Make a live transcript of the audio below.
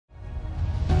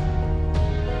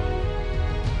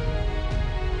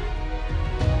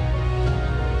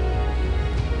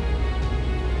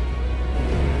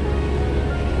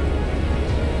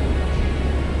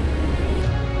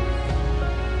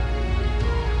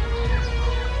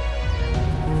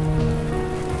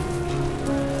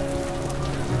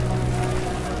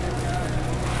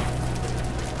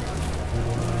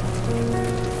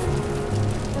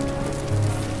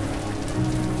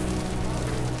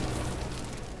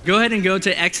Go ahead and go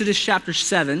to Exodus chapter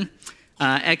 7.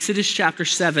 Exodus chapter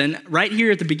 7. Right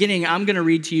here at the beginning, I'm going to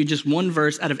read to you just one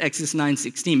verse out of Exodus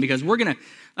 9:16 because we're going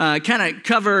to kind of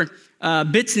cover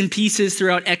bits and pieces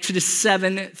throughout Exodus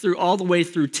 7 through all the way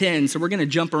through 10. So we're going to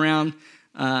jump around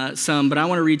some, but I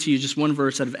want to read to you just one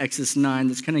verse out of Exodus 9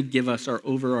 that's going to give us our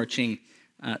overarching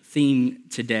theme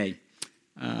today.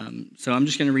 So I'm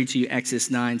just going to read to you Exodus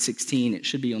 9:16. It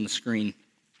should be on the screen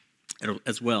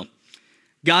as well.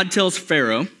 God tells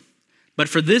Pharaoh, "But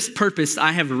for this purpose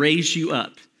I have raised you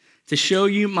up, to show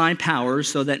you my power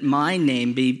so that my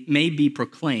name may be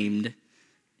proclaimed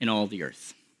in all the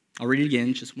earth." I'll read it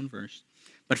again, just one verse.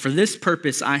 "But for this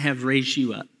purpose I have raised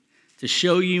you up, to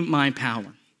show you my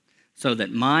power so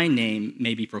that my name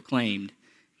may be proclaimed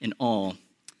in all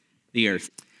the earth."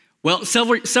 Well,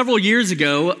 several years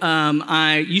ago,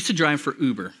 I used to drive for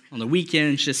Uber on the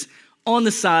weekends, just on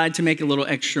the side to make a little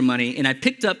extra money. And I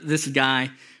picked up this guy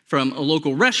from a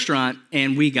local restaurant,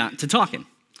 and we got to talking.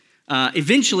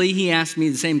 Eventually, he asked me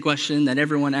the same question that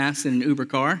everyone asks in an Uber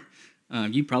car.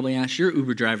 You probably asked your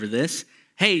Uber driver this.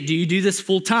 "Hey, do you do this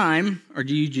full time, or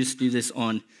do you just do this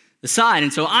on the side?"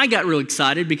 And so I got real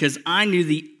excited because I knew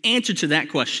the answer to that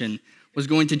question was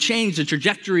going to change the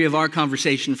trajectory of our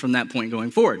conversation from that point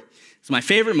going forward. It's my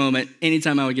favorite moment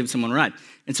anytime I would give someone a ride.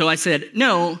 And so I said,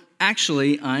 "No,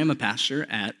 actually, I am a pastor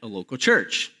at a local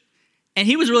church." And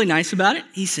he was really nice about it.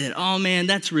 He said, "Oh man,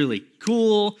 that's really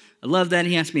cool. I love that." And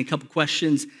he asked me a couple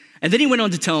questions. And then he went on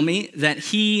to tell me that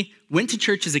he went to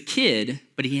church as a kid,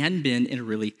 but he hadn't been in a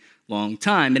really long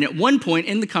time. And at one point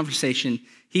in the conversation,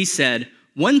 he said,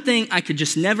 "One thing I could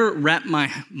just never wrap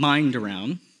my mind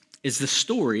around is the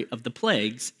story of the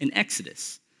plagues in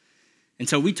Exodus." And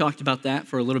so we talked about that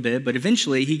for a little bit, but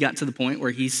eventually he got to the point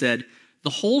where he said, the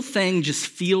whole thing just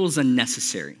feels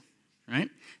unnecessary, right?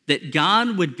 That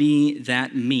God would be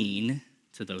that mean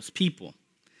to those people.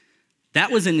 That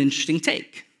was an interesting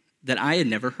take that I had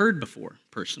never heard before,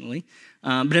 personally.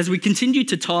 But as we continued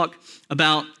to talk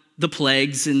about the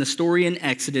plagues and the story in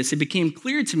Exodus, it became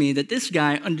clear to me that this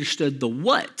guy understood the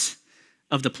what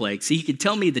of the plagues. He could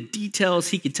tell me the details,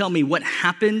 he could tell me what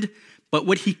happened, but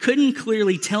what he couldn't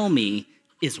clearly tell me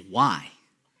is why.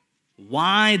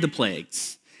 Why the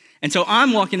plagues? And so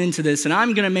I'm walking into this, and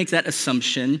I'm going to make that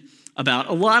assumption about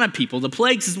a lot of people. The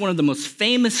plagues is one of the most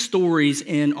famous stories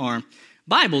in our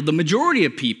Bible. The majority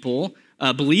of people,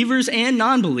 believers and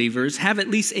non-believers, have at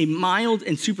least a mild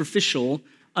and superficial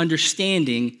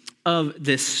understanding of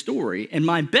this story. And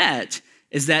my bet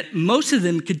is that most of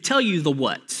them could tell you the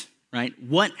what, right?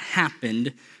 What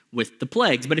happened with the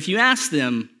plagues. But if you ask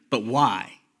them, but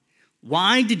why?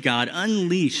 Why did God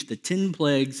unleash the 10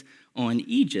 plagues on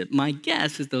Egypt? My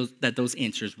guess is that those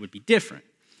answers would be different.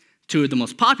 Two of the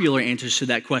most popular answers to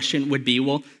that question would be,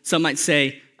 well, some might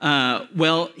say,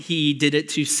 well, he did it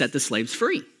to set the slaves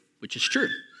free, which is true.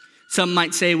 Some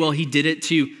might say, well, he did it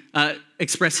to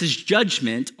express his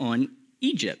judgment on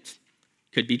Egypt.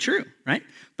 Could be true, right?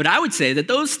 But I would say that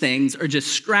those things are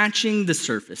just scratching the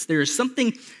surface. There is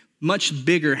something much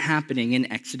bigger happening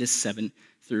in Exodus 7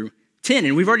 through 10.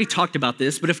 And we've already talked about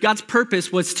this, but if God's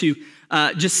purpose was to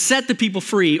just set the people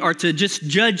free or to just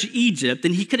judge Egypt,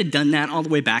 then he could have done that all the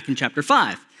way back in chapter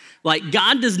 5. Like,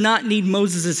 God does not need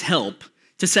Moses' help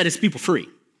to set his people free.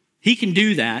 He can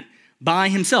do that by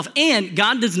himself. And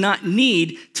God does not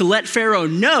need to let Pharaoh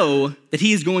know that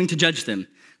he is going to judge them.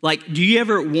 Like, do you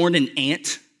ever warn an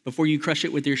ant before you crush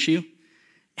it with your shoe?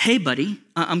 "Hey, buddy,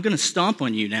 I'm going to stomp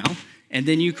on you now." And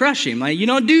then you crush him. Like, you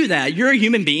don't do that. You're a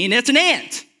human being. It's an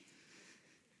ant.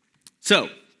 So,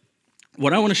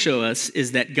 what I want to show us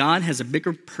is that God has a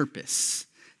bigger purpose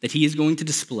that he is going to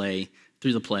display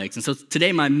through the plagues. And so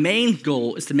today, my main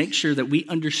goal is to make sure that we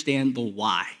understand the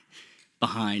why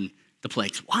behind the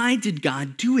plagues. Why did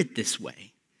God do it this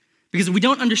way? Because if we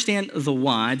don't understand the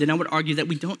why, then I would argue that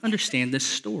we don't understand this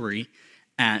story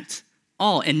at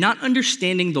all. And not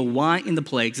understanding the why in the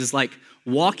plagues is like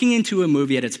walking into a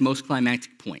movie at its most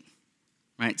climactic point.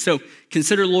 Right? So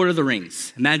consider Lord of the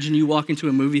Rings. Imagine you walk into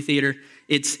a movie theater.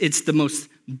 It's the most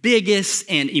biggest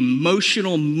and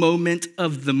emotional moment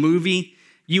of the movie.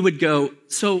 You would go,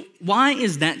 so why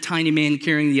is that tiny man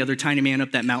carrying the other tiny man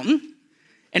up that mountain?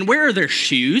 And where are their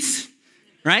shoes?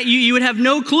 Right? You would have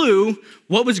no clue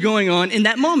what was going on in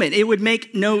that moment. It would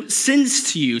make no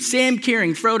sense to you. Sam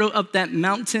carrying Frodo up that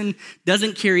mountain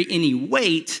doesn't carry any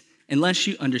weight unless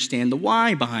you understand the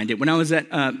why behind it. When I was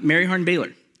at Mary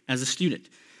Hardin-Baylor, as a student.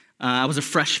 I was a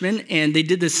freshman, and they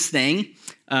did this thing,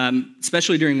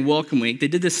 especially during Welcome Week. They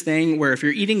did this thing where if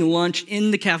you're eating lunch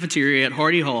in the cafeteria at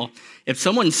Hardy Hall, if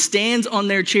someone stands on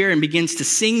their chair and begins to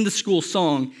sing the school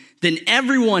song, then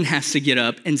everyone has to get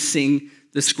up and sing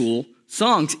the school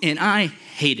songs, and I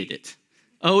hated it.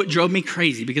 Oh, it drove me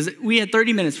crazy because we had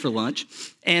 30 minutes for lunch,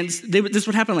 and this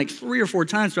would happen like 3 or 4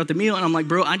 times throughout the meal, and I'm like,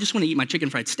 bro, I just want to eat my chicken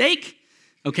fried steak,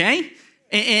 okay?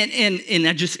 And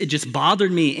it just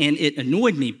bothered me, and it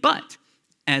annoyed me. But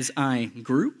as I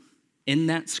grew in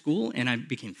that school, and I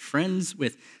became friends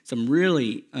with some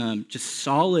really just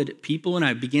solid people, and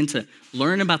I began to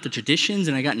learn about the traditions,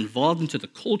 and I got involved into the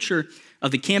culture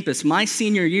of the campus. My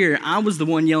senior year, I was the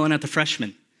one yelling at the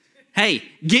freshmen, hey,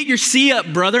 get your C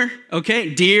up, brother,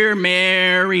 okay? Dear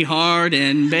Mary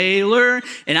Hardin Baylor.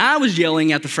 And I was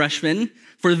yelling at the freshmen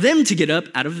for them to get up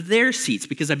out of their seats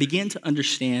because I began to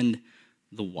understand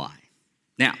the why.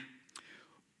 Now,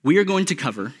 we are going to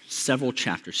cover several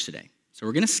chapters today. So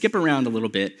we're going to skip around a little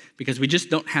bit because we just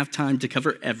don't have time to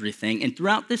cover everything. And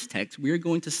throughout this text, we are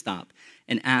going to stop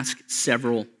and ask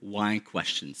several why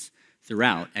questions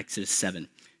throughout Exodus 7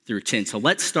 through 10. So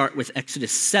let's start with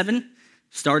Exodus 7,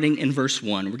 starting in verse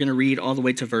 1. We're going to read all the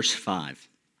way to verse 5.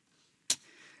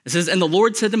 It says, "And the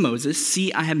Lord said to Moses,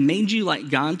 see, I have made you like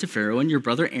God to Pharaoh, and your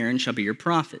brother Aaron shall be your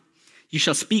prophet. You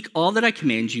shall speak all that I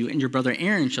command you, and your brother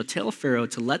Aaron shall tell Pharaoh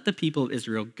to let the people of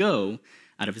Israel go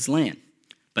out of his land.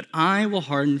 But I will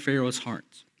harden Pharaoh's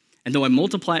heart. And though I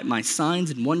multiply my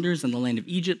signs and wonders in the land of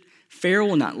Egypt, Pharaoh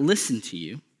will not listen to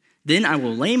you. Then I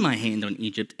will lay my hand on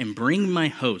Egypt and bring my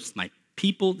host, my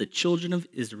people, the children of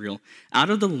Israel, out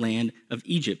of the land of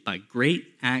Egypt by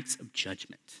great acts of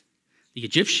judgment. The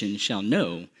Egyptians shall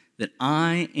know that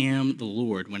I am the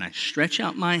Lord when I stretch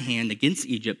out my hand against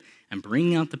Egypt and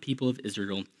bring out the people of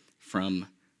Israel from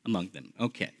among them."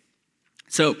 Okay.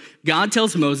 So God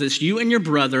tells Moses, you and your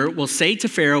brother will say to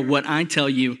Pharaoh what I tell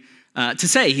you to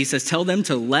say. He says, tell them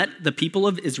to let the people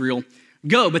of Israel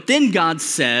go. But then God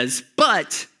says,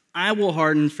 but I will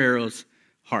harden Pharaoh's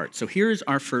heart. So here's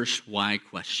our first why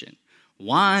question.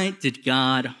 Why did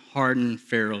God harden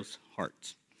Pharaoh's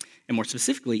heart? And more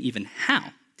specifically, even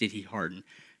how did he harden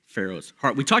Pharaoh's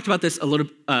heart? We talked about this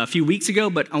a few weeks ago,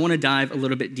 but I want to dive a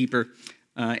little bit deeper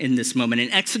in this moment.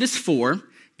 In Exodus 4,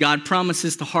 God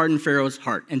promises to harden Pharaoh's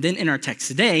heart. And then in our text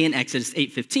today, in Exodus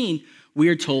 8:15, we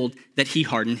are told that he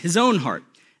hardened his own heart.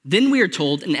 Then we are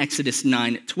told in Exodus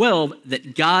 9:12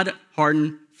 that God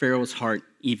hardened Pharaoh's heart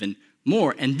even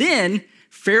more. And then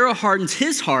Pharaoh hardens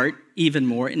his heart even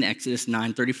more in Exodus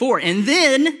 9:34. And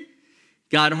then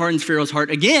God hardens Pharaoh's heart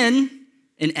again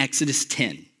in Exodus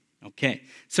 10. Okay,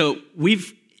 so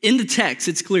in the text,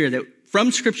 it's clear that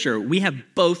from Scripture, we have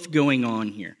both going on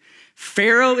here.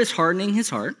 Pharaoh is hardening his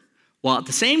heart, while at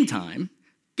the same time,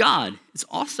 God is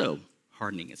also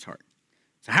hardening his heart.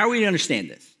 So how are we to understand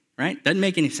this, right? Doesn't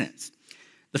make any sense.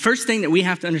 The first thing that we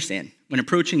have to understand when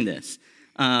approaching this,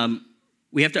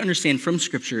 we have to understand from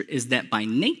Scripture is that by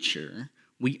nature,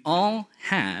 we all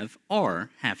have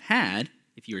had,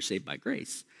 if you are saved by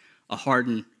grace, a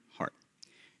hardened heart.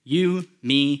 You,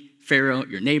 me, Pharaoh,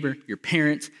 your neighbor, your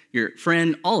parents, your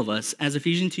friend, all of us, as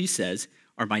Ephesians 2 says,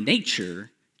 are by nature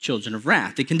children of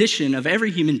wrath. The condition of every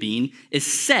human being is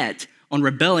set on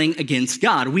rebelling against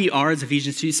God. We are, as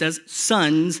Ephesians 2 says,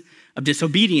 sons of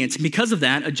disobedience. And because of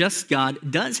that, a just God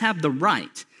does have the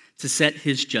right to set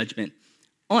his judgment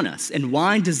on us. And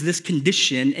why does this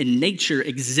condition and nature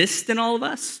exist in all of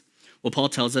us? Well, Paul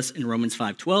tells us in Romans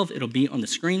 5:12, it'll be on the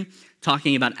screen,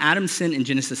 talking about Adam's sin in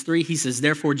Genesis 3. He says,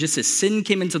 therefore, just as sin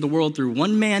came into the world through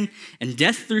one man and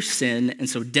death through sin, and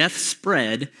so death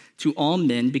spread to all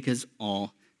men because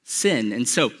all sin. And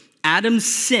so Adam's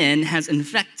sin has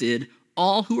infected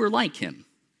all who are like him,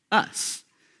 us.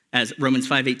 As Romans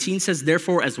 5:18 says,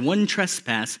 therefore, as one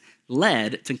trespass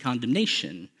led to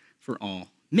condemnation for all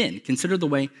men. Consider the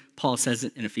way Paul says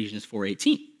it in Ephesians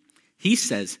 4:18. He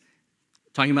says,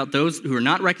 talking about those who are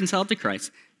not reconciled to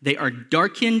Christ, they are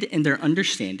darkened in their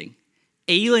understanding,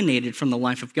 alienated from the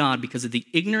life of God because of the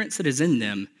ignorance that is in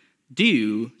them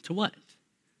due to what?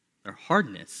 Their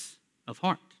hardness of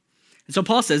heart. And so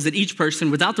Paul says that each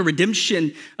person without the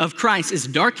redemption of Christ is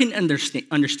darkened in their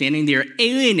understanding. They are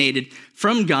alienated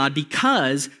from God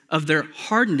because of their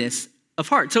hardness of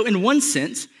heart. So in one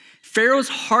sense, Pharaoh's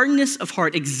hardness of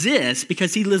heart exists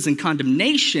because he lives in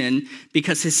condemnation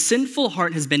because his sinful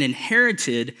heart has been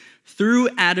inherited through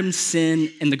Adam's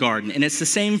sin in the garden. And it's the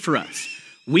same for us.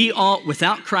 We all,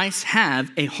 without Christ,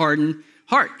 have a hardened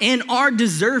heart and are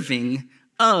deserving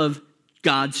of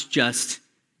God's just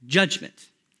judgment.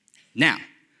 Now,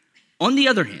 on the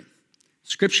other hand,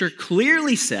 Scripture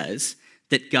clearly says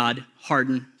that God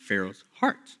hardened Pharaoh's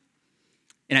heart.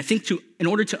 And I think in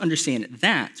order to understand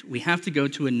that, we have to go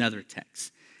to another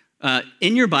text.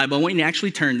 In your Bible, I want you to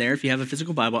actually turn there. If you have a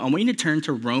physical Bible, I want you to turn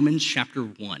to Romans chapter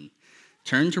 1.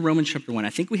 turn to Romans chapter 1. I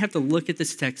think we have to look at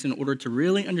this text in order to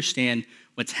really understand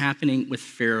what's happening with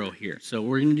Pharaoh here. So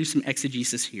we're going to do some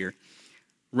exegesis here.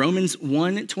 Romans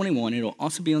 1:21, it'll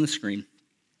also be on the screen,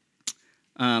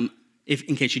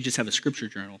 in case you just have a scripture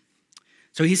journal.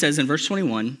 So he says in verse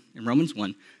 21 in Romans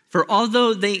 1, "For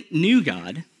although they knew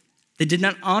God, they did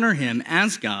not honor him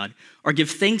as God or give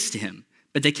thanks to him,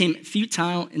 but they became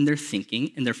futile in their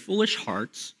thinking, and their foolish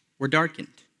hearts were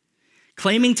darkened.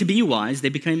 Claiming to be wise, they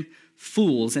became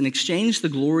fools and exchanged the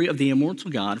glory of the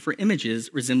immortal God for images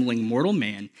resembling mortal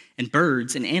man and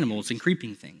birds and animals and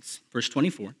creeping things." Verse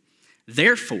 24,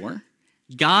 "Therefore,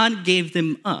 God gave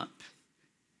them up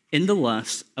in the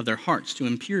lust of their hearts to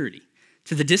impurity,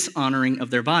 to the dishonoring of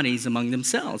their bodies among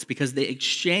themselves, because they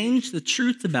exchanged the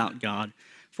truth about God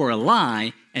for a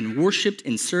lie and worshiped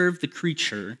and served the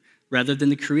creature rather than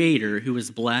the Creator, who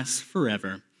is blessed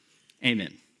forever.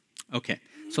 Amen." Okay,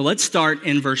 so let's start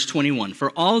in verse 21.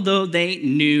 "For although they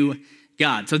knew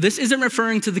God." So this isn't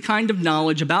referring to the kind of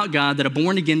knowledge about God that a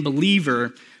born-again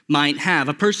believer might have,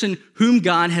 a person whom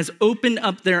God has opened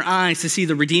up their eyes to see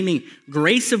the redeeming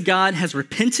grace of God, has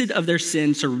repented of their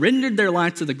sin, surrendered their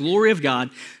life to the glory of God.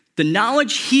 The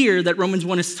knowledge here that Romans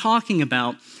 1 is talking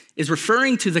about is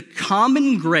referring to the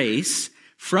common grace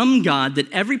from God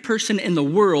that every person in the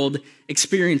world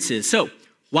experiences. So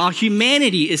while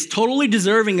humanity is totally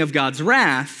deserving of God's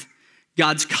wrath,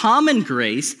 God's common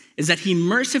grace is that he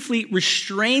mercifully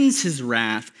restrains his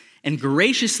wrath and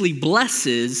graciously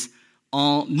blesses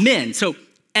all men. So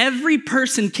every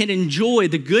person can enjoy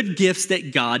the good gifts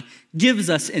that God gives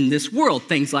us in this world.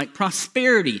 Things like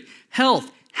prosperity, health,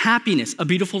 happiness, a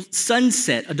beautiful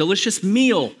sunset, a delicious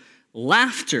meal,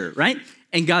 laughter, right?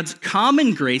 And God's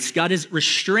common grace, God is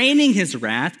restraining his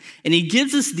wrath, and he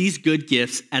gives us these good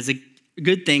gifts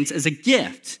good things as a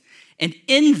gift. And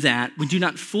in that, we do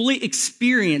not fully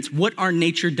experience what our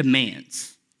nature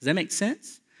demands. Does that make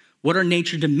sense? What our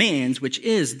nature demands, which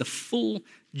is the full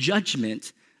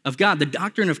judgment of God. The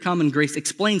doctrine of common grace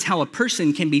explains how a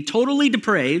person can be totally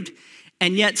depraved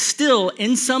and yet still,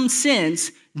 in some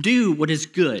sense, do what is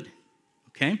good,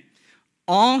 okay?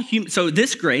 So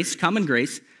this grace, common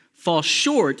grace, falls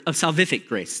short of salvific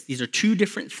grace. These are two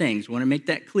different things. We want to make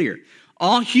that clear.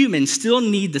 All humans still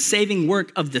need the saving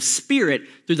work of the Spirit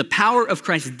through the power of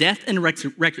Christ's death and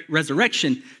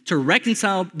resurrection to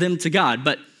reconcile them to God.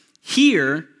 But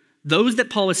here, those that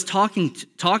Paul is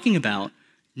talking about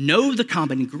know the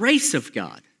common grace of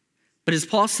God. But as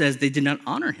Paul says, they did not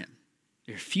honor him.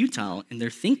 They're futile in their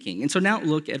thinking. And so now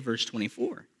look at verse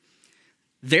 24.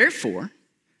 "Therefore,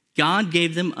 God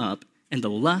gave them up in the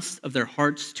lust of their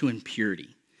hearts to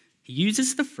impurity." He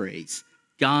uses the phrase,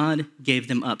 God gave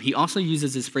them up. He also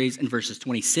uses this phrase in verses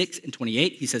 26 and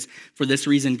 28. He says, "For this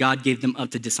reason, God gave them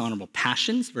up to dishonorable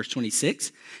passions," verse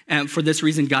 26. "And for this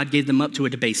reason, God gave them up to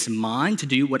a debased mind, to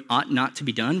do what ought not to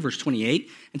be done," verse 28.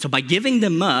 And so by giving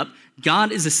them up,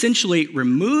 God is essentially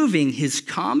removing his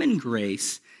common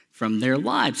grace from their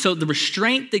lives. So the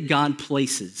restraint that God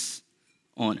places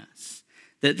on us,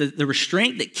 the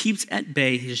restraint that keeps at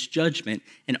bay his judgment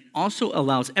and also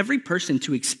allows every person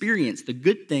to experience the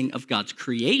good thing of God's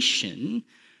creation,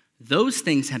 those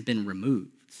things have been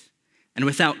removed. And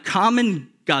without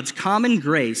God's common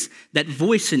grace, that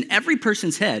voice in every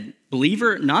person's head,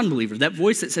 believer, non-believer, that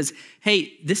voice that says,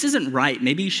 "Hey, this isn't right,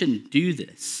 maybe you shouldn't do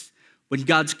this." When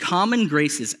God's common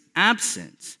grace is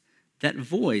absent, that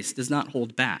voice does not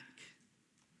hold back,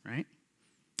 right?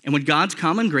 And when God's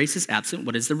common grace is absent,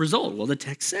 what is the result? Well, the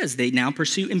text says they now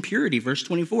pursue impurity, verse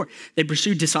 24. They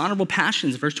pursue dishonorable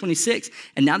passions, verse 26.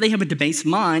 And now they have a debased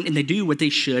mind and they do what they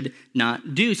should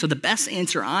not do. So the best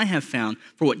answer I have found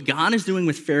for what God is doing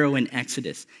with Pharaoh in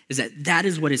Exodus is that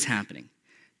is what is happening.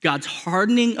 God's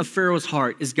hardening of Pharaoh's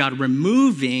heart is God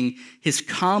removing his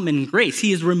common grace.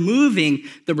 He is removing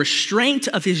the restraint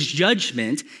of his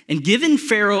judgment and giving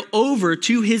Pharaoh over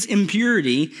to his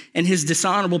impurity and his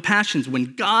dishonorable passions.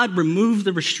 When God removed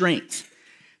the restraint,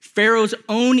 Pharaoh's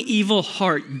own evil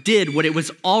heart did what it was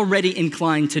already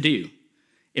inclined to do.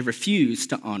 It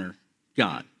refused to honor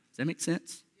God. Does that make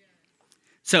sense?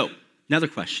 So, another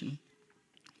question.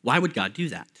 Why would God do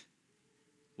that?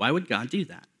 Why would God do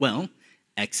that? Well,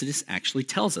 Exodus actually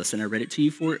tells us, and I read it to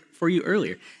you for you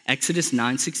earlier. Exodus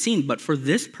 9:16, "But for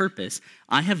this purpose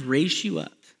I have raised you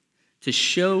up to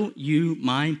show you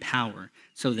my power,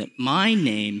 so that my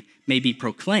name may be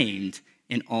proclaimed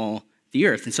in all the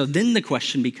earth." And so then the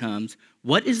question becomes,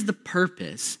 what is the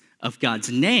purpose of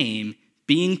God's name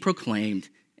being proclaimed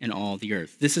in all the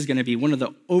earth? This is going to be one of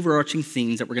the overarching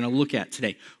themes that we're going to look at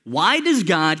today. Why does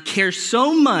God care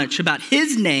so much about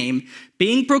his name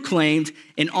being proclaimed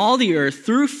in all the earth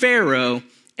through Pharaoh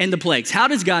and the plagues. How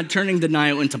does God turning the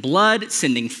Nile into blood,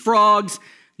 sending frogs,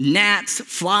 gnats,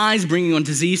 flies, bringing on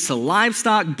disease to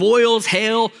livestock, boils,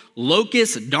 hail,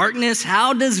 locusts, darkness?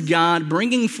 How does God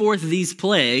bringing forth these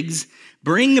plagues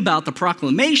bring about the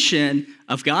proclamation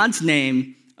of God's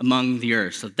name among the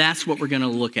earth? So that's what we're going to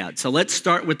look at. So let's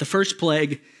start with the first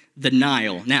plague, the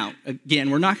Nile. Now, again,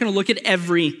 we're not going to look at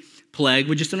every plague.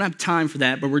 We just don't have time for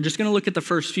that, but we're just going to look at the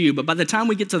first few. But by the time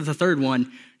we get to the third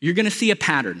one, you're going to see a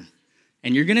pattern,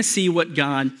 and you're going to see what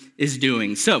God is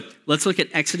doing. So let's look at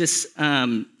Exodus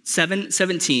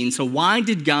 7:17. So why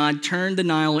did God turn the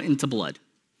Nile into blood?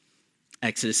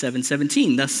 Exodus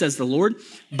 7:17. Thus says the Lord,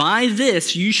 by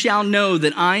this you shall know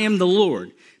that I am the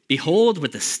Lord. Behold,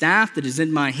 with the staff that is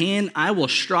in my hand, I will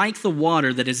strike the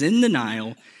water that is in the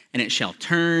Nile, and it shall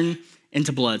turn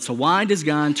into blood. So why does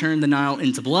God turn the Nile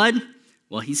into blood?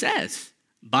 Well, he says,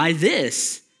 by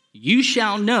this you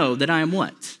shall know that I am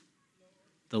what?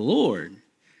 The Lord.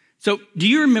 So do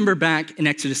you remember back in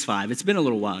Exodus 5? It's been a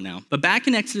little while now, but back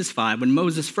in Exodus 5, when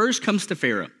Moses first comes to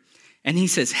Pharaoh, and he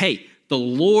says, hey, the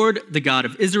Lord, the God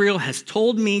of Israel, has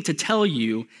told me to tell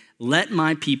you, let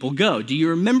my people go. Do you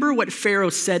remember what Pharaoh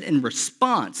said in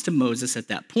response to Moses at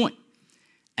that point?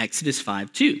 Exodus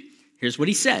 5:2. Here's what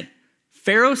he said.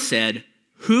 Pharaoh said,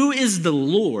 who is the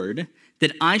Lord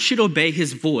that I should obey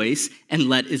his voice and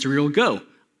let Israel go?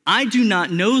 I do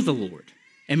not know the Lord,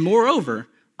 and moreover,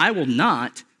 I will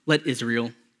not let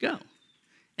Israel go.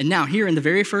 And now here in the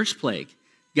very first plague,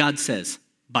 God says,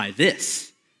 by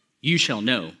this you shall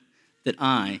know that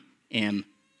I am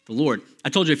the Lord. I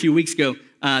told you a few weeks ago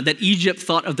that Egypt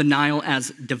thought of the Nile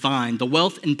as divine. The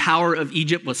wealth and power of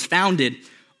Egypt was founded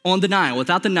on the Nile.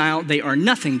 Without the Nile, they are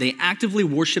nothing. They actively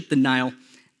worship the Nile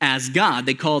as God.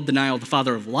 They called the Nile the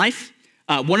father of life.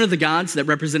 One of the gods that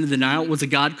represented the Nile was a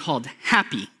god called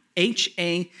Happy,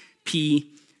 Hapi.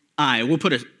 We'll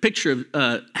put a picture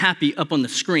of Happy up on the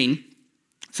screen.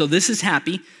 So this is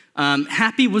Happy.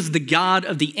 Happy was the god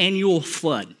of the annual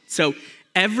flood. So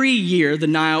every year the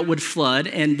Nile would flood,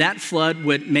 and that flood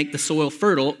would make the soil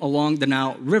fertile along the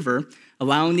Nile River,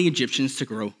 allowing the Egyptians to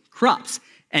grow crops.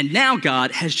 And now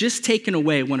God has just taken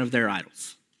away one of their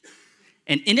idols.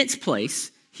 And in its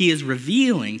place, he is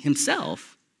revealing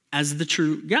himself as the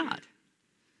true God.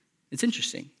 It's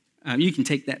interesting. You can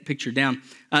take that picture down.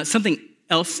 Something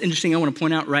else interesting I want to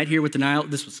point out right here with the Nile.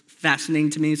 This was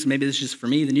fascinating to me, so maybe this is just for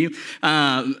me than you.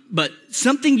 But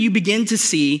something you begin to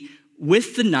see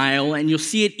with the Nile, and you'll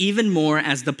see it even more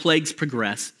as the plagues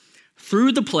progress.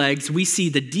 Through the plagues, we see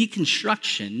the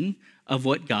deconstruction of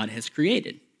what God has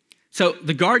created. So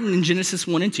the garden in Genesis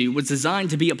 1 and 2 was designed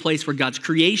to be a place where God's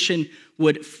creation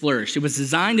would flourish. It was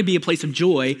designed to be a place of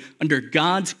joy under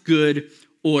God's good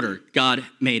order. God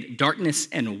made darkness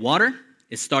and water.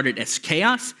 It started as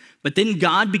chaos, but then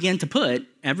God began to put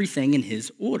everything in his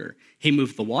order. He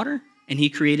moved the water and he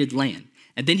created land.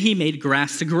 And then he made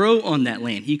grass to grow on that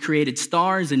land. He created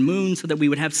stars and moons so that we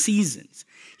would have seasons.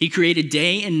 He created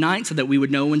day and night so that we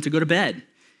would know when to go to bed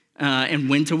and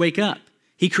when to wake up.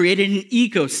 He created an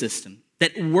ecosystem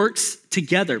that works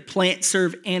together. Plants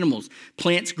serve animals.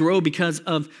 Plants grow because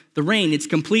of the rain. It's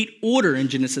complete order in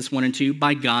Genesis 1 and 2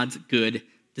 by God's good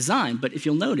design. But if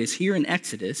you'll notice, here in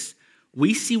Exodus,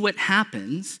 we see what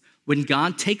happens when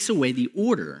God takes away the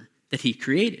order that he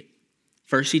created.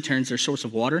 First, he turns their source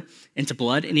of water into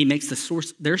blood, and he makes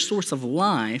their source of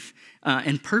life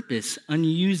and purpose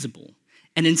unusable.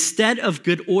 And instead of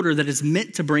good order that is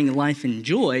meant to bring life and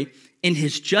joy, in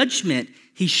his judgment,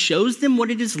 he shows them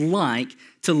what it is like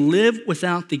to live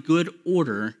without the good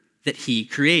order that he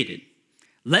created.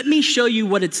 Let me show you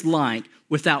what it's like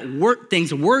without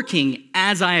things working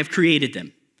as I have created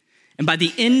them. And by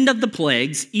the end of the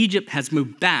plagues, Egypt has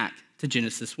moved back to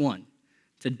Genesis 1,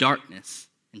 to darkness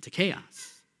and to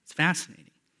chaos. It's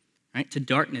fascinating, right? To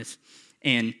darkness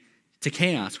and to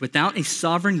chaos. Without a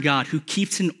sovereign God who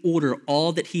keeps in order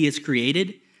all that he has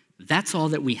created, that's all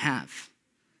that we have.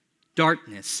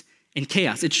 Darkness and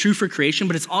chaos. It's true for creation,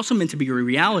 but it's also meant to be a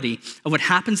reality of what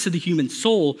happens to the human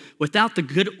soul without the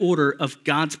good order of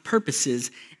God's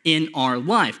purposes in our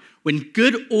life. When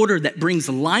good order that brings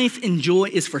life and joy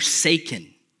is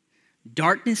forsaken,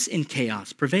 darkness and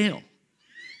chaos prevail.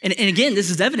 And again,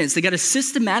 this is evidence that God is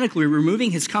systematically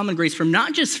removing his common grace from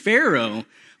not just Pharaoh,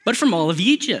 but from all of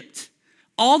Egypt.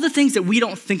 All the things that we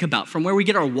don't think about, from where we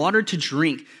get our water to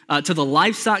drink, to the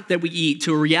livestock that we eat,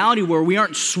 to a reality where we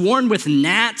aren't swarmed with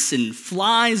gnats and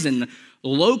flies and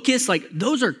locusts, like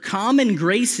those are common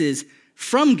graces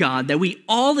from God that we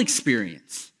all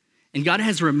experience. And God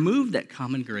has removed that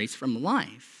common grace from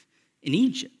life in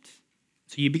Egypt.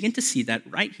 So you begin to see that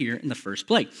right here in the first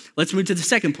plague. Let's move to the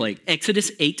second plague,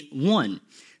 Exodus 8:1.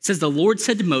 It says, the Lord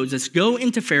said to Moses, go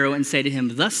into Pharaoh and say to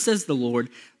him, thus says the Lord,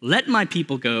 let my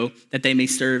people go, that they may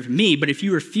serve me. But if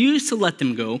you refuse to let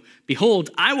them go,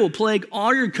 behold, I will plague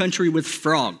all your country with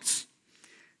frogs.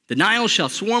 The Nile shall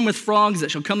swarm with frogs that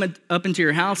shall come up into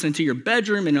your house, into your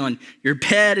bedroom, and on your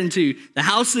bed, into the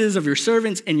houses of your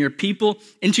servants and your people,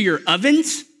 into your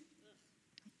ovens.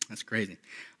 That's crazy.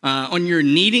 On your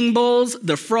kneading bowls,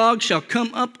 the frog shall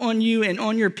come up on you and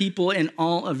on your people and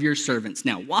all of your servants.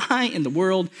 Now, why in the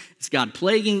world is God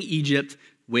plaguing Egypt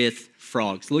with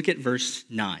frogs? Look at verse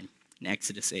 9 in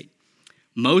Exodus 8.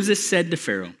 Moses said to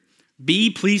Pharaoh,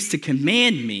 be pleased to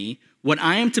command me what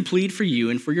I am to plead for you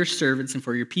and for your servants and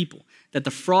for your people, that the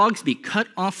frogs be cut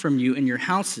off from you and your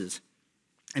houses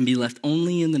and be left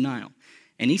only in the Nile.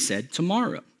 And he said,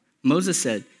 tomorrow. Moses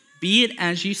said, be it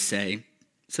as you say,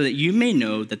 so that you may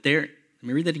know that there, let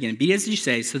me read that again. Be as you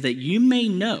say, so that you may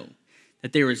know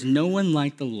that there is no one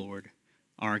like the Lord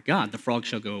our God. The frogs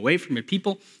shall go away from your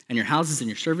people and your houses and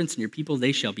your servants and your people.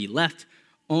 They shall be left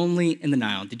only in the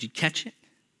Nile. Did you catch it?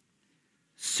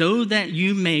 So that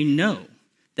you may know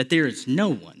that there is no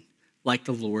one like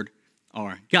the Lord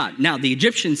our God. Now, the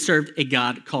Egyptians served a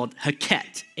god called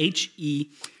Heket,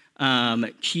 H-E-Q-E-T.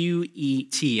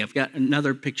 I've got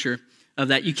another picture of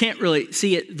that. You can't really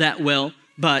see it that well,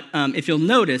 but if you'll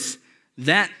notice,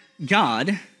 that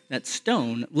god, that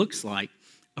stone, looks like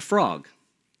a frog.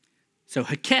 So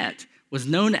Heket was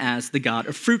known as the god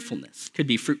of fruitfulness. Could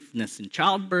be fruitfulness in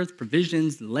childbirth,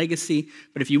 provisions, legacy.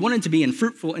 But if you wanted to be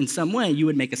fruitful in some way, you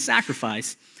would make a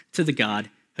sacrifice to the god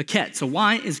Heket. So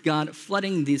why is God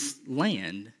flooding this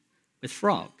land with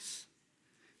frogs?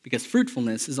 Because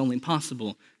fruitfulness is only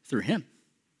possible through him.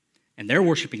 And they're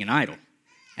worshiping an idol.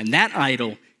 And that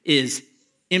idol is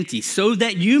empty, so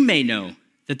that you may know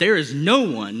that there is no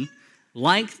one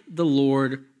like the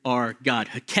Lord our God.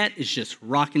 Heket is just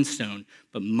rock and stone,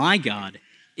 but my God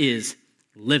is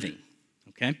living.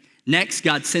 Okay? Next,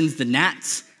 God sends the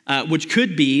gnats, which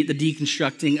could be the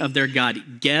deconstructing of their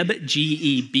god Geb,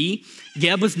 G-E-B.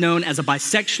 Geb was known as a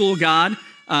bisexual god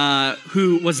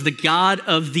who was the god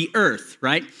of the earth,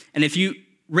 right? And if you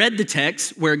read the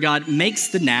text where God makes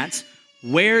the gnats,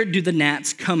 where do the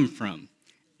gnats come from?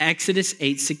 Exodus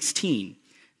 8:16.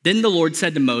 Then the Lord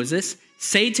said to Moses,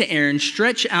 say to Aaron,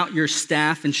 stretch out your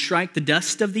staff and strike the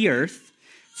dust of the earth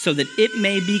so that it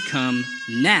may become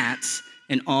gnats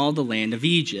in all the land of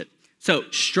Egypt. So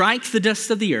strike the dust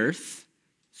of the earth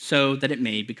so that it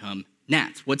may become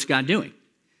gnats. What's God doing?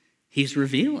 He's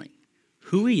revealing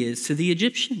who he is to the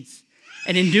Egyptians.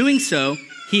 And in doing so,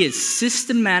 he is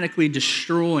systematically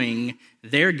destroying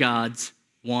their gods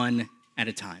one at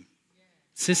a time.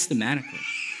 Systematically.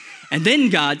 And then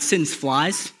God sends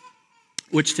flies,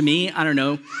 which to me, I don't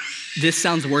know, this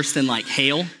sounds worse than like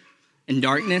hail and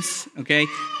darkness, okay?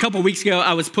 A couple weeks ago,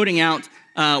 I was putting out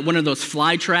one of those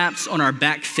fly traps on our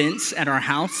back fence at our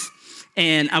house.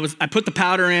 And I put the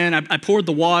powder in, I poured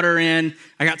the water in,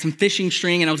 I got some fishing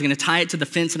string, and I was gonna tie it to the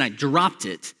fence, and I dropped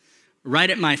it right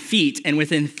at my feet. And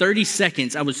within 30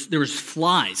 seconds, there was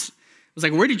flies. I was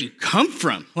like, where did you come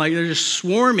from? Like, they're just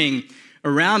swarming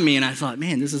around me. And I thought,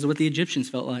 man, this is what the Egyptians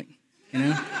felt like, you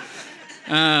know?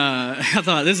 I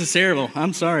thought, this is terrible.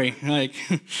 I'm sorry.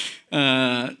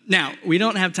 Now, we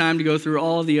don't have time to go through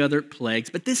all the other plagues,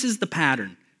 but this is the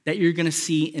pattern that you're going to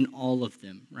see in all of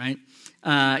them, right?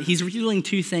 He's revealing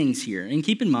two things here. And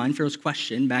keep in mind Pharaoh's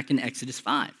question back in Exodus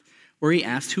 5, where he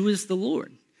asked, who is the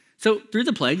Lord? So through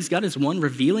the plagues, God is, one,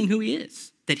 revealing who he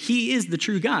is, that he is the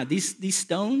true God. These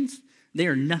stones, they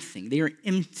are nothing. They are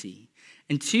empty.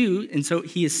 And two, and so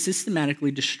he is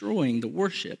systematically destroying the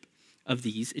worship of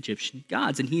these Egyptian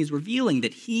gods. And he is revealing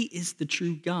that he is the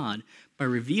true God by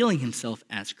revealing himself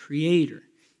as creator.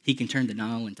 He can turn the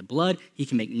Nile into blood. He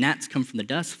can make gnats come from the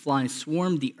dust, flies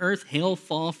swarm the earth, hail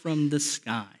fall from the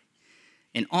sky.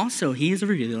 And also he is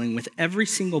revealing with every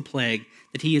single plague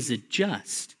that he is a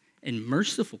just and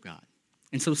merciful God.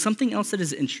 And so something else that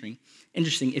is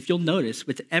interesting, if you'll notice,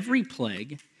 with every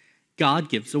plague, God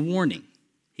gives a warning.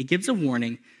 He gives a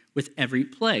warning with every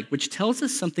plague, which tells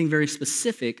us something very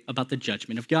specific about the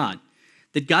judgment of God.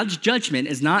 That God's judgment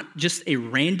is not just a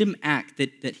random act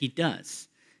that he does.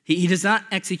 He does not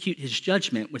execute his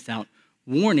judgment without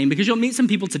warning, because you'll meet some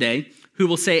people today who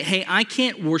will say, hey, I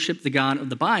can't worship the God of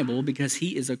the Bible because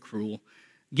he is a cruel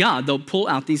God. They'll pull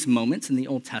out these moments in the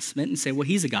Old Testament and say, well,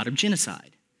 he's a God of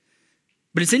genocide.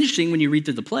 But it's interesting when you read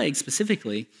through the plagues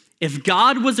specifically, if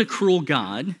God was a cruel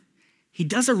God, he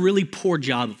does a really poor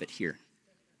job of it here.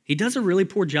 He does a really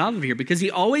poor job of it here because he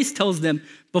always tells them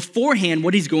beforehand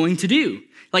what he's going to do.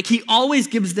 Like he always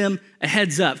gives them a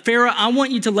heads up. Pharaoh, I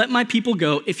want you to let my people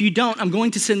go. If you don't, I'm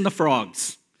going to send the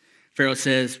frogs. Pharaoh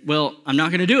says, well, I'm not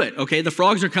going to do it. Okay, the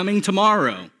frogs are coming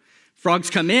tomorrow.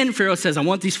 Frogs come in. Pharaoh says, I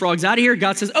want these frogs out of here.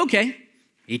 God says, okay.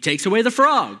 He takes away the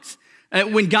frogs.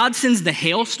 When God sends the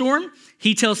hailstorm,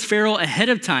 he tells Pharaoh ahead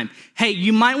of time, hey,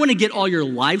 you might want to get all your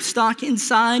livestock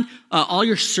inside, all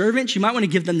your servants. You might want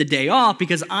to give them the day off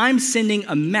because I'm sending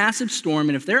a massive storm,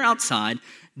 and if they're outside,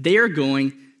 they're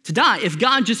going to die. If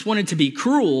God just wanted to be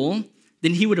cruel,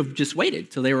 then he would have just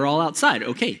waited till they were all outside.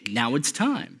 Okay, now it's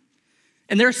time.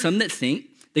 And there are some that think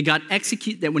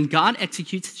that when God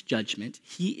executes his judgment,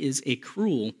 he is a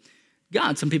cruel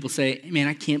God. Some people say, man,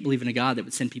 I can't believe in a God that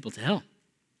would send people to hell.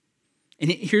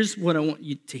 And here's what I want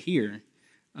you to hear.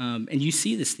 And you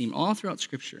see this theme all throughout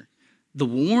Scripture. The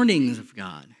warnings of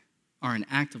God are an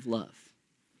act of love.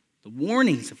 The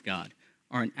warnings of God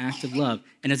are an act of love.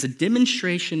 And as a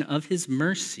demonstration of his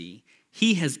mercy,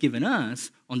 he has given us,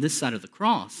 on this side of the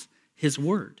cross, his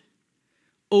word.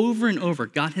 Over and over,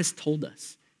 God has told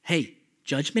us, hey,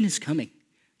 judgment is coming.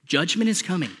 Judgment is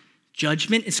coming.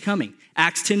 Judgment is coming.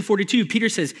 Acts 10:42, Peter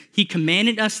says, he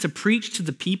commanded us to preach to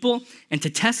the people and to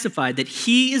testify that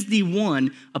he is the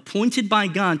one appointed by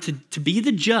God to be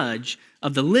the judge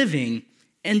of the living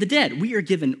and the dead. We are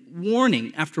given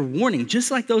warning after warning,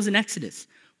 just like those in Exodus.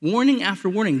 Warning after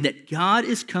warning that God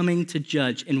is coming to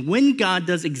judge. And when God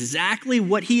does exactly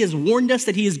what he has warned us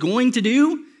that he is going to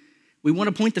do, we want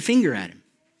to point the finger at him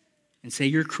and say,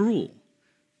 you're cruel.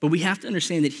 But we have to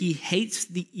understand that he hates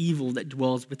the evil that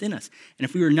dwells within us. And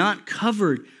if we are not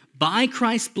covered by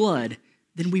Christ's blood,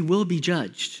 then we will be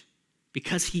judged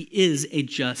because he is a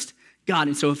just God.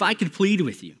 And so if I could plead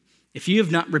with you, if you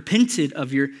have not repented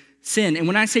of your sin, and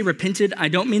when I say repented, I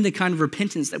don't mean the kind of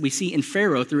repentance that we see in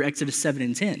Pharaoh through Exodus 7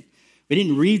 and 10. We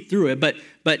didn't read through it, but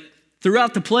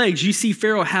throughout the plagues, you see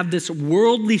Pharaoh have this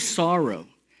worldly sorrow.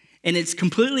 And it's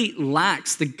completely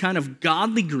lacks the kind of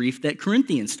godly grief that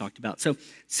Corinthians talked about. So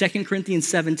 2 Corinthians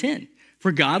 7:10,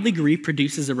 for godly grief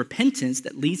produces a repentance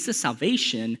that leads to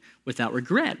salvation without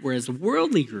regret, whereas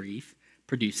worldly grief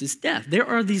produces death. There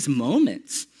are these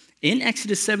moments in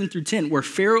Exodus 7 through 10 where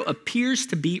Pharaoh appears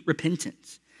to be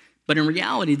repentant. But in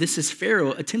reality, this is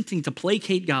Pharaoh attempting to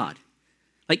placate God.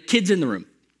 Like kids in the room,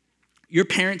 your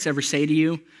parents ever say to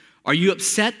you, are you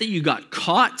upset that you got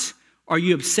caught? Or are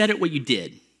you upset at what you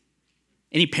did?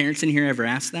 Any parents in here ever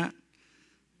asked that?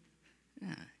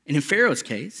 Yeah. And in Pharaoh's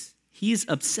case, he's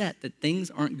upset that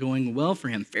things aren't going well for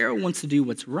him. Pharaoh wants to do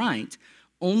what's right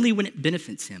only when it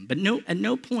benefits him. But at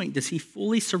no point does he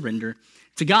fully surrender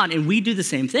to God. And we do the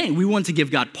same thing. We want to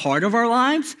give God part of our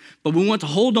lives, but we want to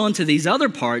hold on to these other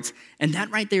parts. And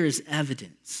that right there is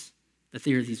evidence that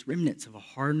there are these remnants of a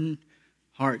hardened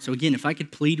heart. So again, if I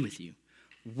could plead with you,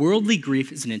 worldly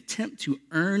grief is an attempt to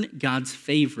earn God's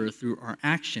favor through our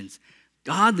actions.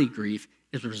 Godly grief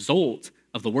is a result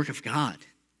of the work of God.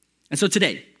 And so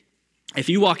today, if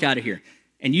you walk out of here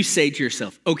and you say to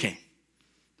yourself, okay,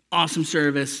 awesome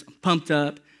service, I'm pumped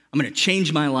up, I'm going to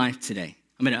change my life today.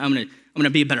 I'm going to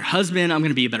be a better husband, I'm going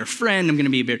to be a better friend, I'm going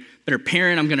to be a better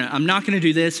parent, I'm not going to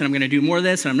do this, and I'm going to do more of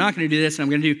this, and I'm not going to do this, and I'm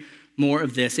going to do more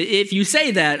of this. If you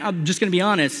say that, I'm just going to be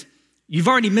honest, you've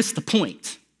already missed the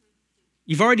point.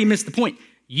 You've already missed the point.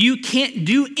 You can't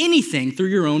do anything through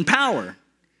your own power.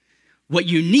 What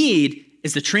you need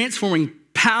is the transforming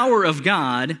power of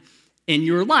God in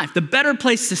your life. The better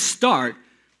place to start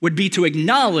would be to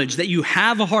acknowledge that you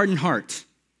have a hardened heart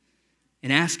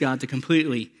and ask God to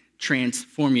completely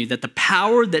transform you, that the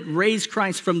power that raised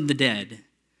Christ from the dead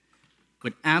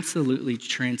would absolutely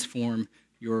transform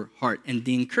your heart. And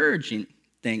the encouraging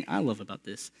thing I love about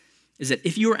this is that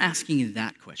if you are asking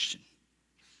that question,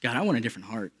 God, I want a different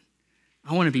heart.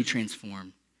 I want to be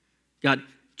transformed. God,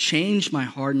 change my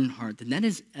hardened heart, then that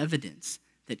is evidence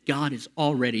that God is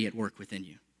already at work within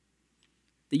you.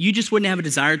 That you just wouldn't have a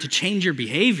desire to change your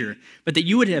behavior, but that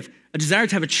you would have a desire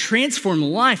to have a transformed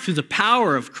life through the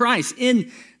power of Christ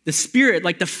in the Spirit.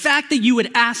 Like the fact that you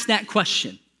would ask that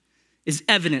question is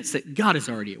evidence that God is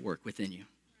already at work within you.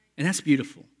 And that's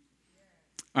beautiful.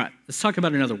 All right, let's talk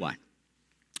about another why.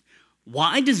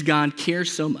 Why does God care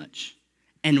so much?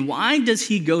 And why does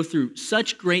he go through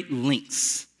such great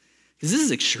lengths? Because this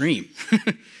is extreme.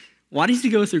 Why does he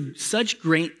go through such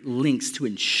great lengths to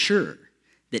ensure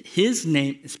that his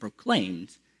name is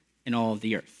proclaimed in all of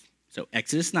the earth? So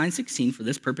Exodus 9:16, for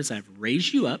this purpose I have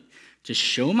raised you up to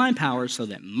show my power so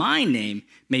that my name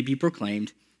may be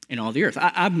proclaimed in all the earth.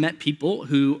 I've met people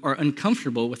who are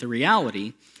uncomfortable with the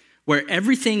reality where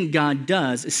everything God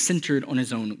does is centered on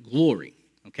his own glory,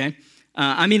 okay?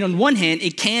 On one hand,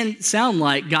 it can sound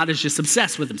like God is just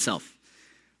obsessed with himself.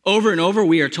 Over and over,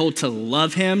 we are told to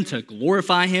love him, to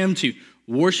glorify him, to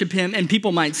worship him. And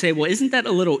people might say, well, isn't that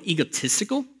a little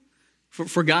egotistical?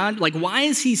 for God? Like, why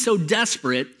is he so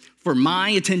desperate for my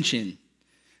attention?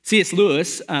 C.S.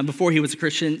 Lewis, before he was a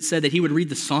Christian, said that he would read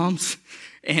the Psalms,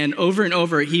 and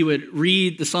over he would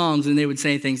read the Psalms, and they would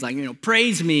say things like,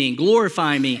 praise me and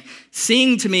glorify me,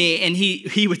 sing to me, and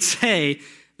he would say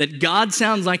that God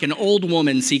sounds like an old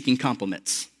woman seeking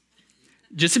compliments.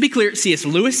 Just to be clear, C.S.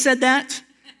 Lewis said that.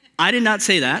 I did not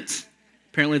say that.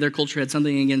 Apparently their culture had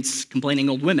something against complaining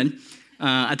old women.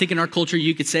 I think in our culture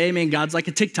you could say, man, God's like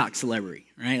a TikTok celebrity,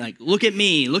 right? Like, look at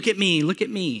me, look at me, look at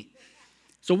me.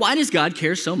 So why does God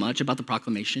care so much about the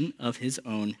proclamation of his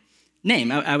own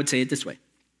name? I would say it this way.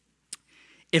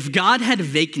 If God had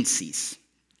vacancies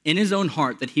in his own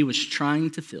heart that he was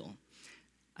trying to fill,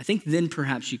 I think then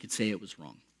perhaps you could say it was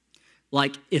wrong.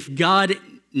 Like if God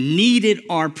needed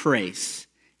our praise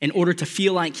in order to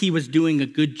feel like he was doing a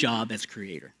good job as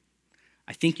creator,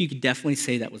 I think you could definitely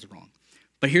say that was wrong.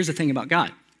 But here's the thing about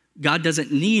God. God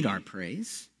doesn't need our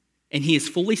praise, and he is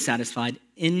fully satisfied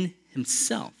in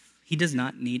himself. He does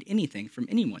not need anything from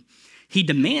anyone. He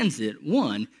demands it,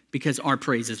 one, because our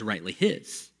praise is rightly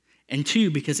his, and two,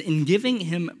 because in giving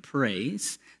him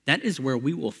praise, that is where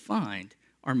we will find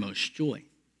our most joy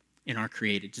in our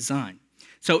created design.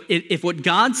 So if what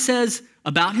God says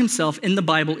about himself in the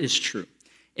Bible is true,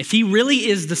 if he really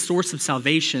is the source of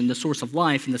salvation, the source of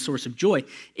life, and the source of joy,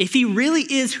 if he really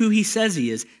is who he says he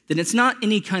is, then it's not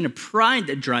any kind of pride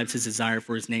that drives his desire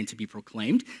for his name to be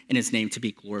proclaimed and his name to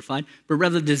be glorified, but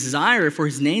rather the desire for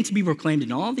his name to be proclaimed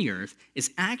in all the earth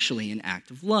is actually an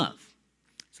act of love.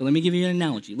 So let me give you an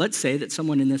analogy. Let's say that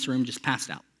someone in this room just passed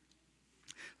out.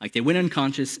 Like they went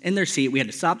unconscious in their seat. We had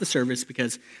to stop the service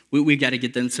because we got to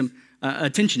get them some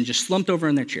attention, just slumped over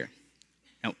in their chair.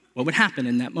 Now, what would happen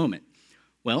in that moment?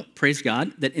 Well, praise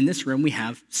God that in this room we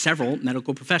have several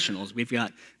medical professionals. We've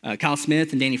got Kyle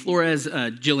Smith and Danny Flores,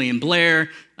 Jillian Blair,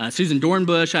 Susan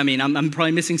Dornbush. I mean, I'm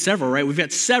probably missing several, right? We've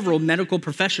got several medical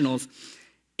professionals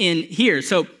in here.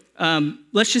 So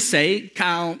let's just say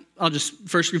Kyle, I'll just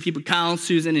first group people, Kyle,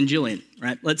 Susan, and Jillian,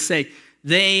 right? Let's say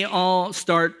they all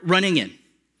start running in,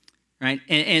 right?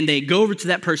 And they go over to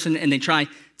that person and they try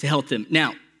to help them.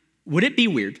 Now, would it be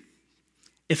weird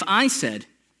if I said,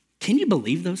 can you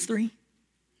believe those three?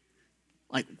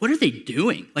 Like, what are they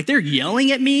doing? Like, they're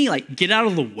yelling at me, like, get out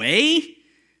of the way?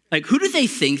 Like, who do they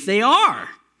think they are?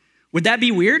 Would that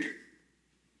be weird?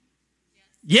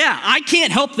 Yeah, I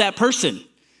can't help that person.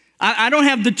 I don't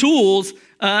have the tools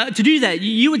to do that.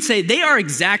 You would say they are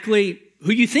exactly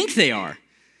who you think they are.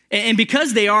 And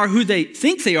because they are who they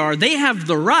think they are, they have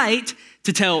the right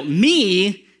to tell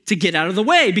me to get out of the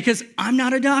way because I'm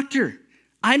not a doctor.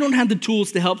 I don't have the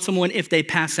tools to help someone if they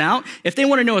pass out. If they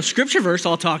want to know a scripture verse,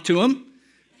 I'll talk to them.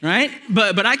 Right?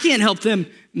 But I can't help them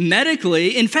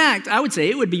medically. In fact, I would say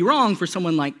it would be wrong for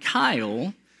someone like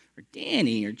Kyle or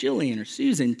Danny or Jillian or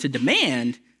Susan to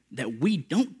demand that we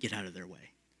don't get out of their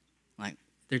way. Like,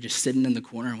 they're just sitting in the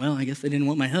corner. Well, I guess they didn't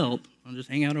want my help. I'll just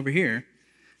hang out over here.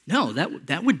 No,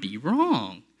 that would be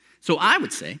wrong. So I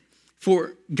would say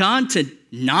for God to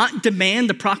not demand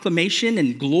the proclamation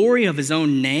and glory of his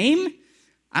own name,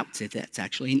 I would say that's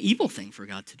actually an evil thing for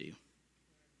God to do.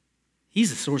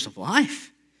 He's the source of life.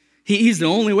 He's the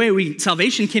only way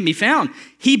salvation can be found.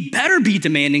 He better be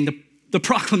demanding the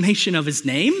proclamation of his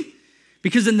name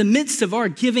because in the midst of our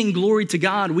giving glory to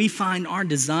God, we find our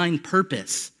design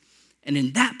purpose. And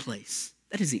in that place,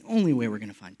 that is the only way we're going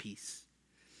to find peace.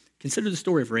 Consider the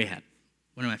story of Rahab,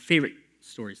 one of my favorite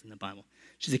stories in the Bible.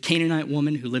 She's a Canaanite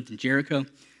woman who lived in Jericho.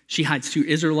 She hides 2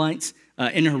 Israelites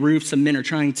in her roof. Some men are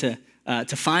trying to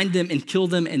find them and kill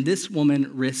them, and this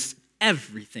woman risks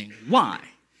everything. Why?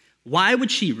 Why would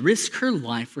she risk her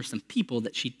life for some people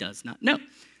that she does not know?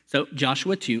 So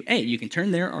Joshua 2:8, you can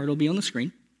turn there or it'll be on the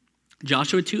screen.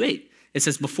 Joshua 2:8, it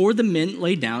says, before the men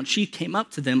lay down, she came up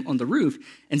to them on the roof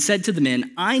and said to the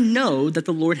men, I know that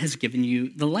the Lord has given you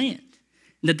the land,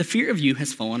 and that the fear of you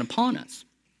has fallen upon us,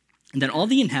 and that all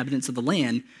the inhabitants of the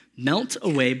land melt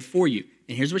away before you.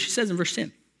 And here's what she says in verse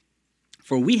 10.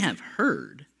 For we have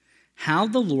heard how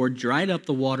the Lord dried up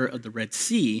the water of the Red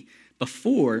Sea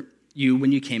before you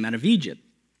when you came out of Egypt,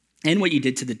 and what you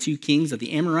did to the 2 kings of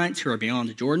the Amorites who are beyond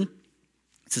the Jordan,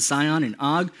 to Sihon and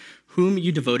Og, whom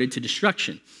you devoted to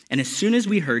destruction. And as soon as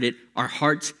we heard it, our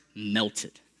hearts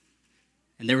melted.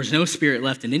 And there was no spirit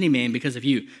left in any man because of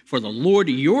you. For the Lord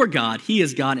your God, he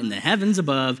is God in the heavens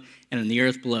above and in the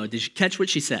earth below. Did you catch what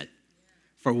she said?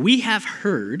 For we have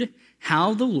heard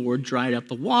how the Lord dried up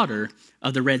the water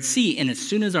of the Red Sea, and as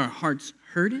soon as our hearts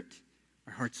heard it,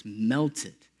 our hearts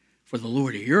melted. For the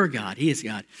Lord your God, he is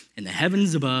God in the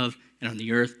heavens above and on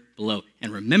the earth below.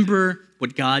 And remember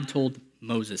what God told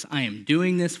Moses. I am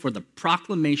doing this for the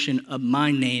proclamation of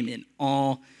my name in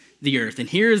all the earth. And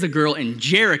here is a girl in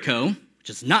Jericho, which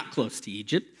is not close to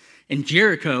Egypt, in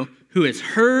Jericho, who has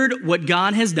heard what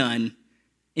God has done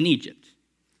in Egypt.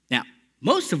 Now,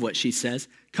 most of what she says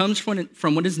comes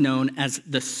from what is known as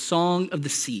the Song of the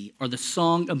Sea, or the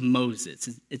Song of Moses.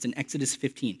 It's in Exodus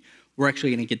 15. We're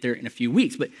actually going to get there in a few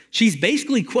weeks, but she's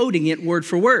basically quoting it word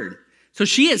for word. So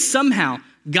she has somehow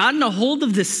gotten a hold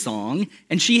of this song,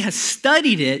 and she has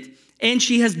studied it, and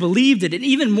she has believed it. And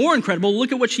even more incredible,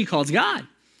 look at what she calls God.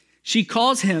 She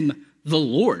calls him the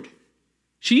Lord.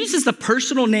 She uses the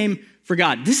personal name for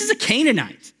God. This is a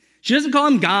Canaanite. She doesn't call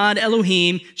him God,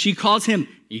 Elohim. She calls him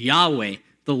Yahweh,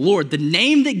 the Lord. The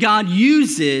name that God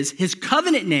uses, his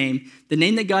covenant name, the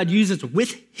name that God uses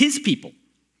with his people.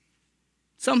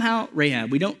 Somehow,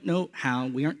 Rahab, we don't know how,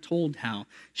 we aren't told how,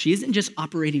 she isn't just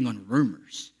operating on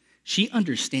rumors. She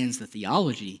understands the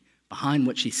theology behind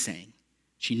what she's saying.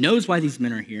 She knows why these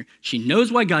men are here. She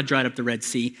knows why God dried up the Red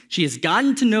Sea. She has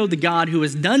gotten to know the God who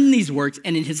has done these works,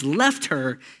 and it has left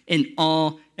her in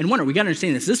awe and wonder. We got to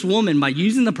understand this. This woman, by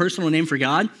using the personal name for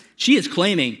God, she is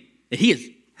claiming that he is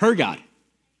her God.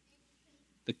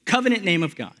 The covenant name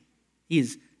of God. He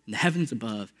is in the heavens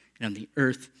above and on the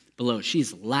earth below. She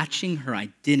is latching her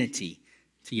identity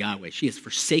to Yahweh. She has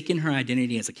forsaken her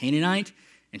identity as a Canaanite,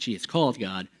 and she is called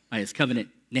God by his covenant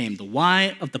name. The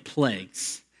why of the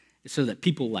plagues is so that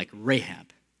people like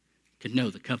Rahab could know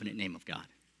the covenant name of God.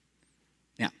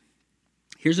 Now,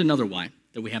 here's another why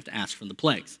that we have to ask from the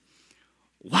plagues.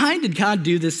 Why did God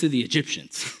do this to the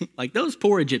Egyptians? Like those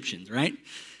poor Egyptians, right?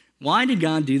 Why did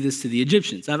God do this to the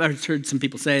Egyptians? I've heard some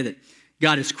people say that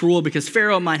God is cruel because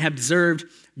Pharaoh might have deserved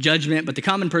judgment, but the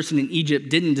common person in Egypt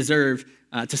didn't deserve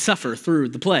to suffer through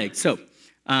the plagues. So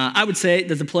I would say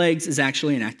that the plagues is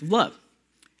actually an act of love,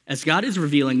 as God is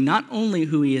revealing not only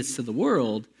who he is to the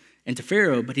world and to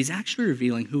Pharaoh, but he's actually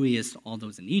revealing who he is to all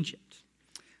those in Egypt.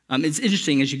 It's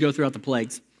interesting as you go throughout the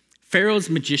plagues, Pharaoh's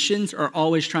magicians are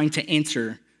always trying to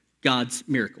answer God's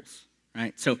miracles,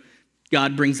 right? So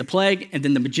God brings a plague, and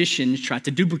then the magicians try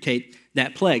to duplicate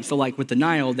that plague. So like with the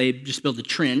Nile, they just build a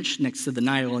trench next to the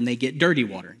Nile, and they get dirty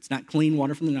water. It's not clean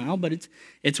water from the Nile, but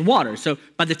it's water. So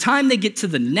by the time they get to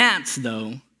the gnats,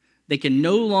 though, they can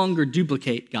no longer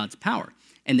duplicate God's power.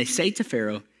 And they say to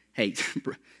Pharaoh, hey,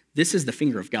 this is the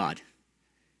finger of God.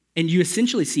 And you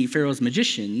essentially see Pharaoh's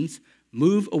magicians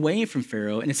move away from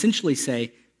Pharaoh and essentially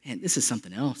say, man, this is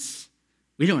something else.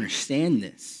 We don't understand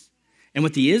this. And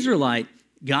what the Israelite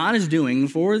God is doing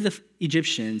for the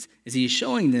Egyptians is he is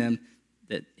showing them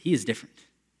that he is different.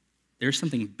 There's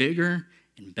something bigger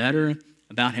and better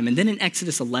about him. And then in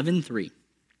Exodus 11:3,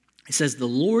 it says, the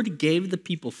Lord gave the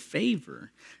people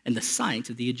favor in the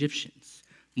sight of the Egyptians.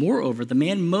 Moreover, the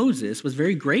man Moses was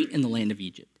very great in the land of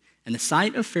Egypt, in the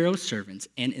sight of Pharaoh's servants,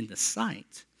 and in the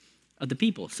sight of the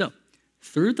people. So,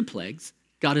 through the plagues,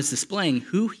 God is displaying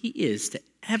who he is to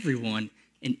everyone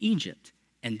in Egypt,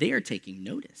 and they are taking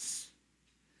notice.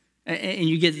 And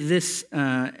you get this,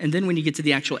 and then when you get to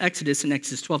the actual Exodus, in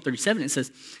Exodus 12:37, it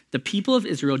says, the people of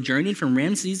Israel journeyed from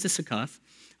Ramses to Succoth,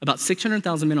 about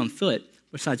 600,000 men on foot,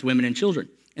 besides women and children.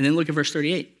 And then look at verse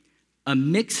 38. A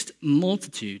mixed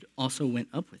multitude also went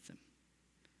up with them,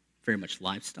 very much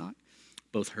livestock,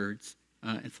 both herds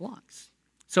and flocks.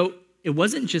 So it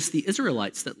wasn't just the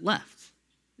Israelites that left.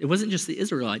 It wasn't just the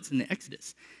Israelites in the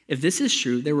Exodus. If this is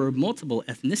true, there were multiple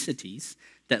ethnicities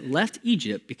that left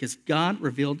Egypt because God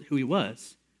revealed who he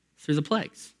was through the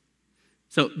plagues.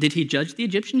 So did he judge the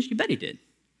Egyptians? You bet he did.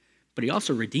 But he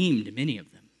also redeemed many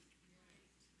of them,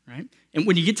 right? And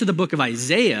when you get to the book of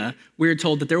Isaiah, we're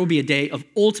told that there will be a day of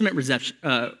ultimate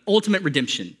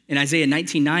redemption. In Isaiah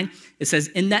 19:9, it says,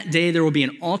 in that day there will be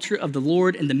an altar of the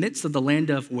Lord in the midst of the land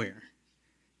of where?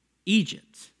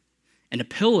 Egypt. And a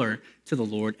pillar to the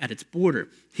Lord at its border.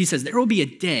 He says there will be a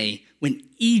day when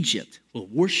Egypt will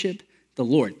worship the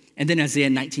Lord. And then Isaiah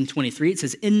 19:23, it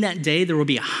says, in that day there will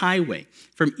be a highway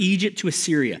from Egypt to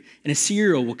Assyria, and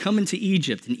Assyria will come into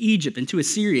Egypt, and Egypt into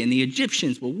Assyria, and the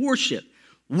Egyptians will worship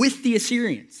with the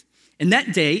Assyrians. And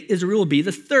that day Israel will be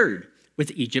the third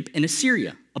with Egypt and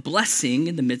Assyria, a blessing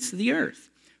in the midst of the earth,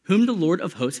 whom the Lord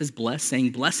of hosts has blessed,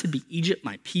 saying, blessed be Egypt,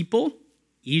 my people,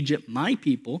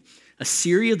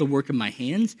 Assyria, the work of my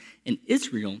hands, and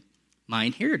Israel, my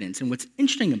inheritance. And what's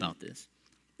interesting about this,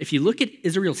 if you look at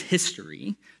Israel's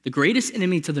history, the greatest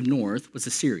enemy to the north was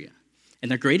Assyria,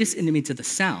 and their greatest enemy to the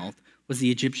south was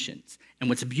the Egyptians. And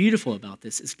what's beautiful about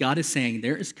this is God is saying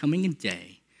there is coming a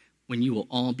day when you will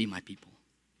all be my people,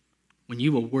 when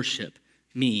you will worship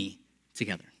me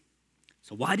together.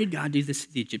 So why did God do this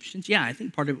to the Egyptians? Yeah, I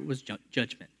think part of it was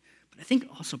judgment, but I think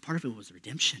also part of it was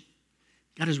redemption.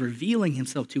 God is revealing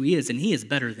himself to who he is, and he is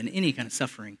better than any kind of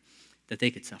suffering that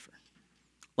they could suffer.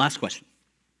 Last question.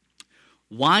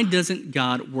 Why doesn't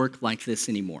God work like this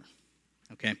anymore?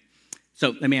 Okay,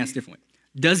 so let me ask a different way.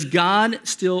 Does God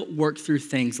still work through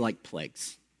things like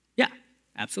plagues? Yeah,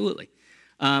 absolutely.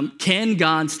 Can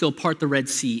God still part the Red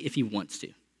Sea if he wants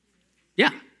to?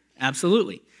 Yeah,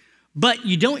 absolutely. But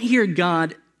you don't hear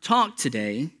God talk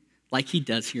today like he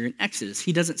does here in Exodus.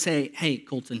 He doesn't say, hey,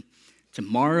 Colton,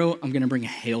 tomorrow I'm going to bring a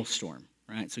hailstorm,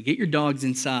 right? So get your dogs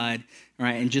inside,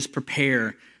 right, and just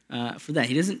prepare for that.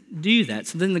 He doesn't do that.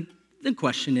 So then the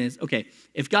question is, okay,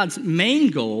 if God's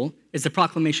main goal is the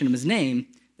proclamation of his name,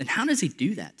 then how does he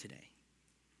do that today?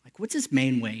 Like, what's his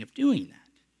main way of doing that?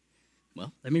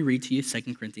 Well, let me read to you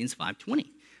 2 Corinthians 5:20.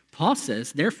 Paul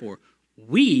says, therefore,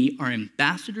 we are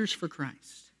ambassadors for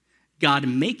Christ, God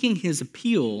making his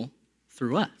appeal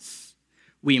through us.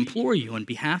 We implore you on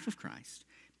behalf of Christ,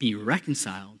 be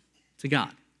reconciled to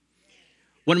God.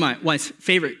 One of my wife's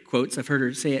favorite quotes, I've heard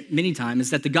her say it many times, is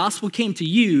that the gospel came to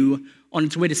you on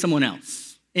its way to someone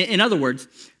else. In other words,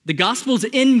 the gospel's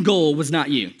end goal was not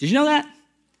you. Did you know that?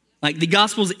 Like, the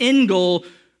gospel's end goal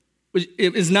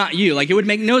is not you. Like, it would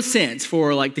make no sense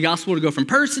for like the gospel to go from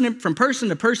person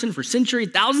to person for centuries,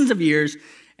 thousands of years,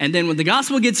 and then when the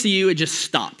gospel gets to you, it just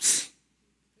stops.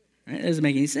 Right? It doesn't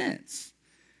make any sense.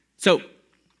 So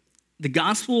the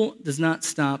gospel does not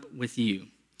stop with you.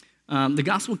 The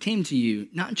gospel came to you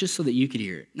not just so that you could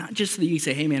hear it, not just so that you could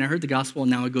say, hey man, I heard the gospel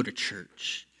and now I go to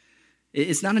church.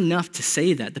 It's not enough to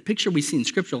say that. The picture we see in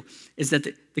Scripture is that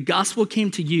the gospel came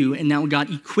to you, and now God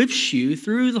equips you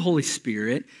through the Holy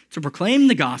Spirit to proclaim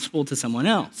the gospel to someone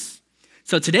else.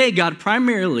 So today, God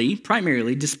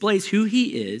primarily displays who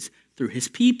he is through his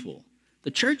people.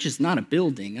 The church is not a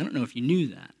building. I don't know if you knew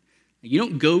that. You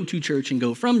don't go to church and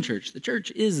go from church. The church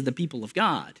is the people of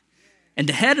God. And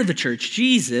the head of the church,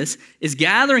 Jesus, is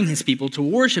gathering his people to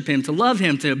worship him, to love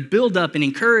him, to build up and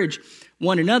encourage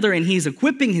one another, and he's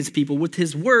equipping his people with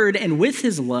his word and with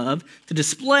his love to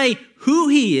display who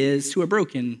he is to a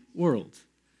broken world.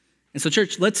 And so,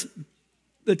 church, let's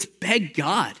beg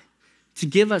God to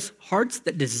give us hearts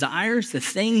that desires the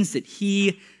things that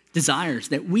he desires,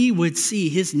 that we would see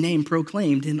his name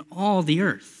proclaimed in all the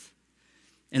earth.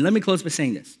 And let me close by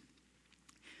saying this.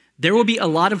 There will be a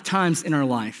lot of times in our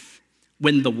life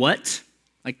when the what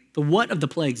of the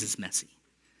plagues is messy.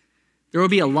 There will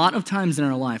be a lot of times in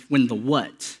our life when the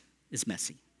what is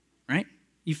messy, right?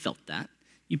 You felt that.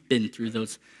 You've been through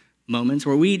those moments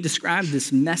where we describe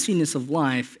this messiness of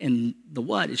life, and the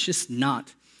what is just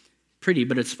not pretty.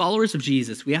 But as followers of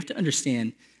Jesus, we have to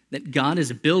understand that God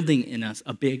is building in us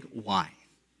a big why.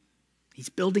 He's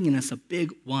building in us a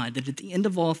big why, that at the end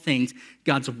of all things,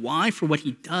 God's why for what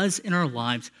he does in our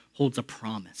lives holds a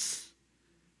promise.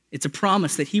 It's a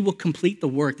promise that he will complete the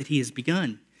work that he has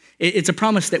begun. It's a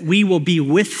promise that we will be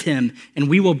with him and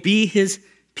we will be his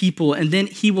people. And then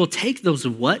he will take those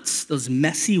whats, those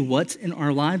messy whats in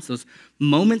our lives, those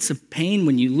moments of pain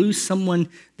when you lose someone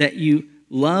that you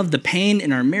love, the pain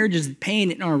in our marriages, the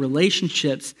pain in our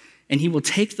relationships, and he will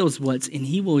take those whats and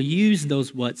he will use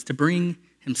those whats to bring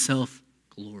himself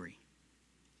glory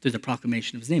through the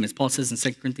proclamation of his name. As Paul says in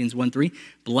 2 Corinthians 1:3,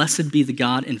 blessed be the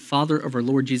God and Father of our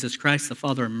Lord Jesus Christ, the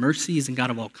Father of mercies and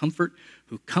God of all comfort,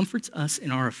 who comforts us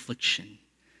in our affliction,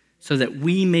 so that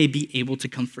we may be able to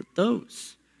comfort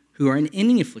those who are in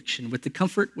any affliction with the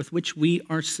comfort with which we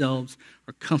ourselves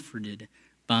are comforted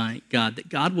by God. That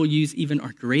God will use even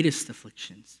our greatest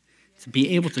afflictions to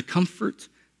be able to comfort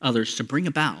others, to bring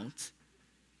about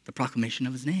the proclamation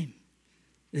of his name.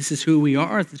 This is who we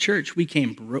are at the church. We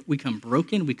come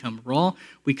broken, we come raw,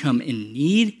 we come in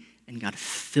need, and God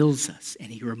fills us,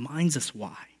 and he reminds us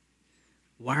why.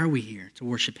 Why are we here? To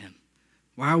worship him.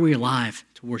 Why are we alive?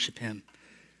 To worship him.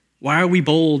 Why are we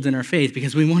bold in our faith?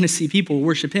 Because we want to see people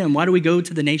worship him. Why do we go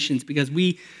to the nations? Because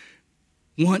we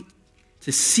want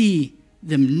to see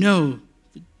them know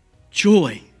the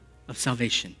joy of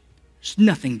salvation. There's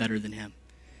nothing better than him.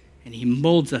 And he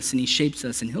molds us and he shapes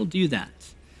us, and he'll do that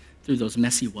through those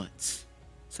messy whats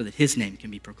so that his name can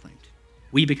be proclaimed.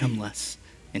 We become less,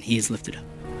 and he is lifted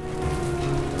up.